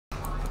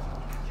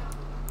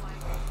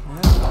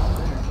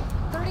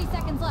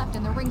seconds left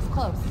and the ring's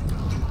close.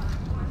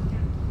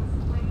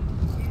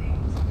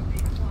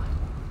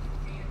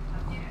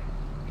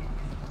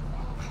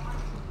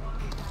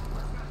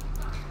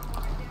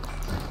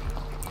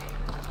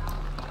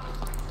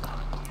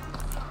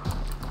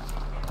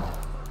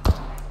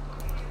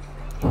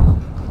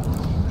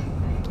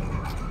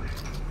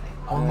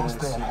 Almost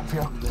there. I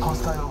feel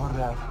hostile over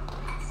there.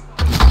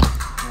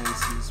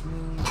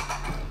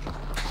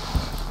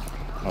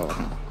 Oh.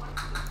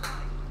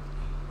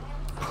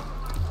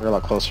 They're a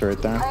lot closer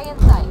right there. Prey in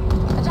sight.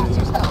 Adjust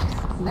your scopes.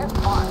 They're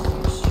far.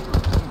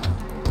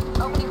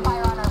 Opening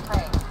fire on our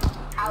prey.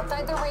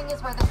 Outside the ring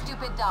is where the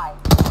stupid died.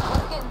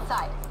 Let's get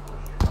inside.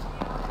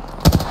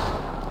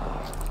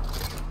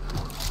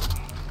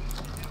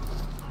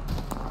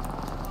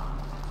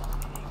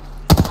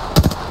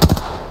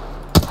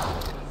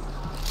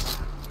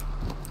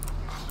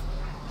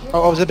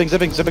 Oh, zipping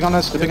on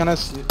us, zipping on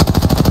us. Damn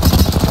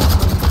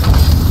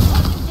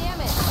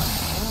it.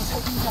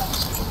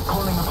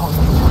 Calling upon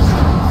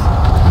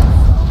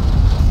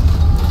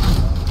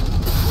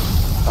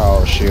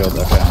Oh, shield,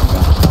 okay.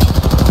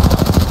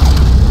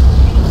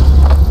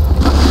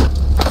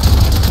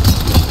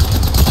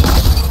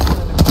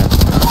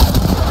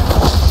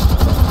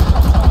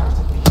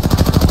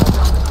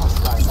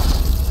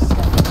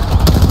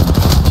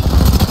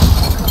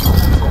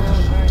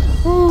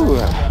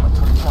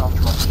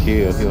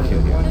 Heal.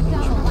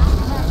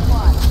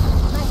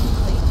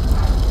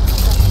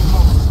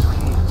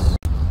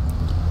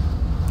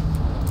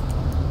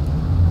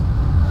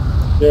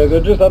 Yeah,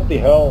 they're just up the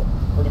hill,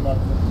 pretty much.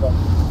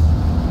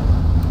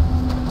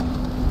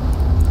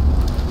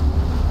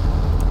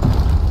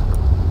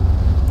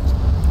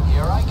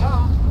 Here I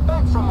come,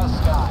 back from the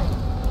sky.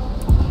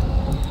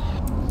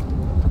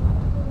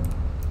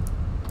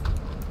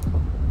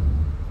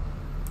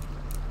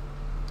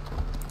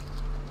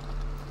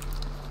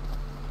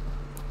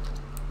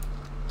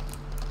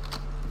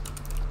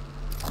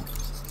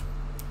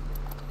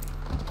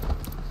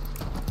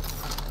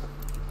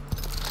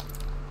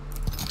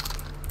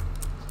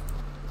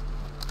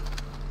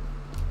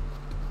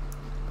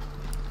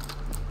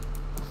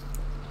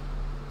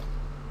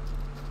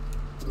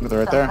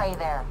 They're right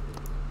there.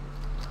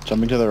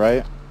 Jumping to the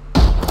right.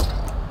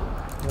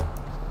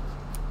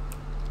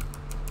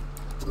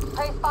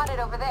 Prey spotted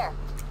over there.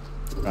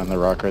 On the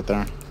rock right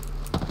there.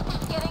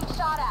 Getting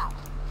shot at.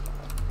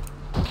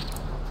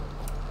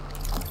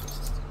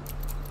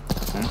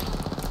 Okay.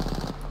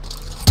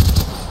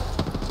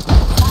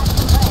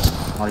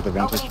 Mark the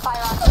vantage. Opening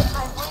fire on prey.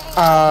 I'm bleeding.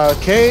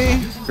 Okay.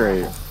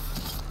 Great.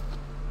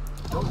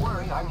 Don't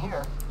worry, I'm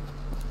here.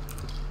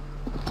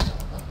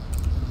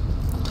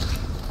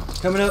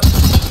 Coming up. I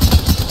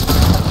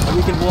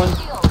weakened one.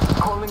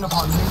 Calling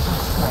upon laser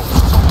strike.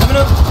 Coming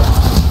up.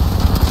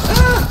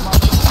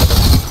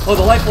 Ah! Oh,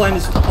 the lifeline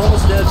is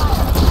almost dead.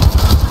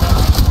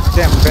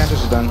 Damn, the vantage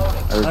is done.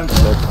 I'm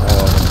dead.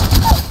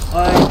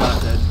 I'm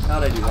not dead.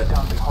 How'd I do that?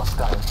 Down the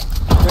hostile.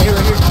 Right here.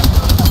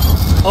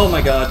 Oh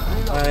my god.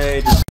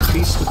 I just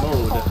beast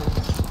mode.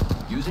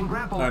 Using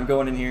grapple. I'm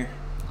going in here.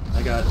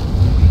 I got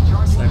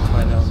sniped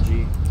by an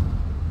LMG.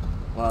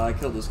 Wow, I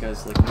killed those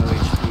guys like no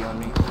HP on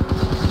me.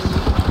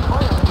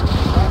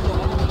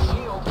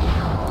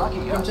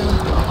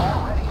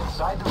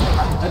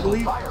 I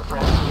believe.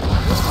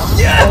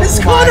 Yes,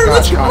 Oh Connor, my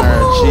let's gosh, go!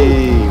 Connor,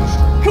 jeez.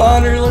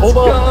 Connor, let's Hold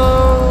go!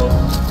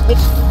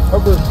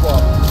 Cover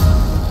swap.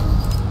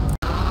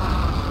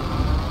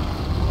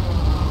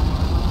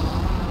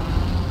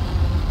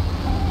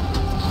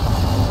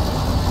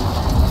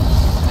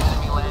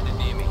 Enemy landed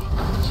near me.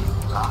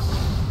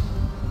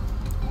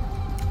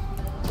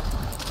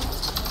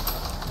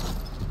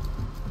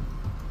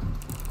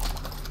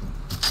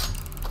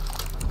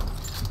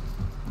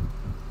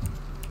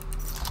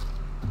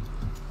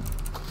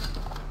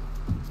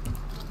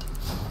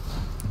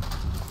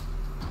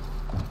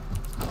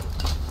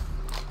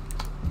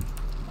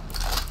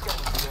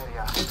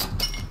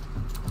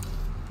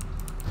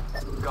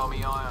 Got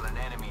me eye on an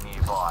enemy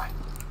nearby.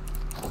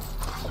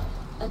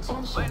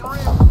 Attention. Letting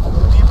rip. The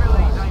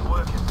abilities ain't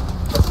working.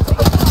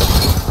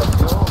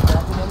 Yo,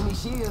 cracked an enemy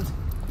shield.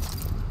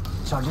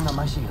 Charging on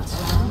my shields.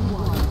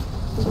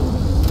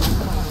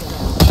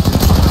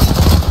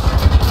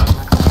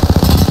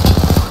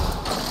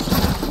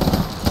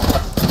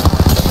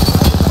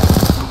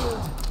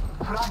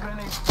 Frag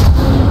grenade.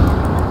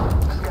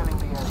 Scanning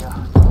the area.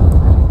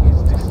 Enemy is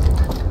distant.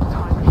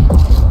 Time is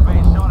short.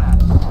 Being shot at.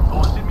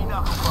 Busted me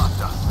knuckle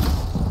cluster.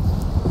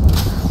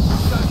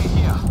 Target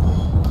here.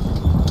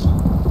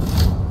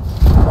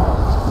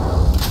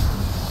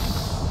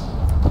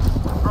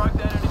 Broke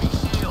that enemy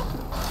shield.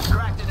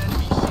 Cracked an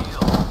enemy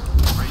shield.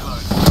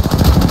 Reload.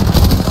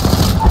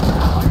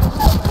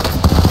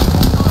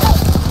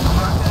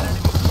 Cracked that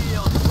enemy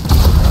shield.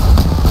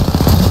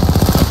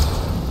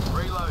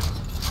 Reload.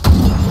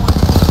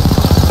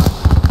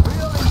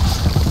 Reloading.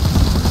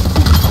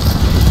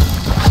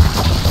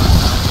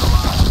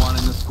 Last one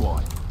in the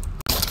squad.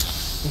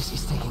 This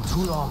is taking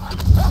too long.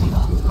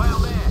 Fail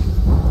there.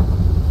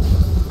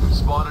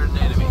 Spotted an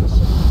enemy.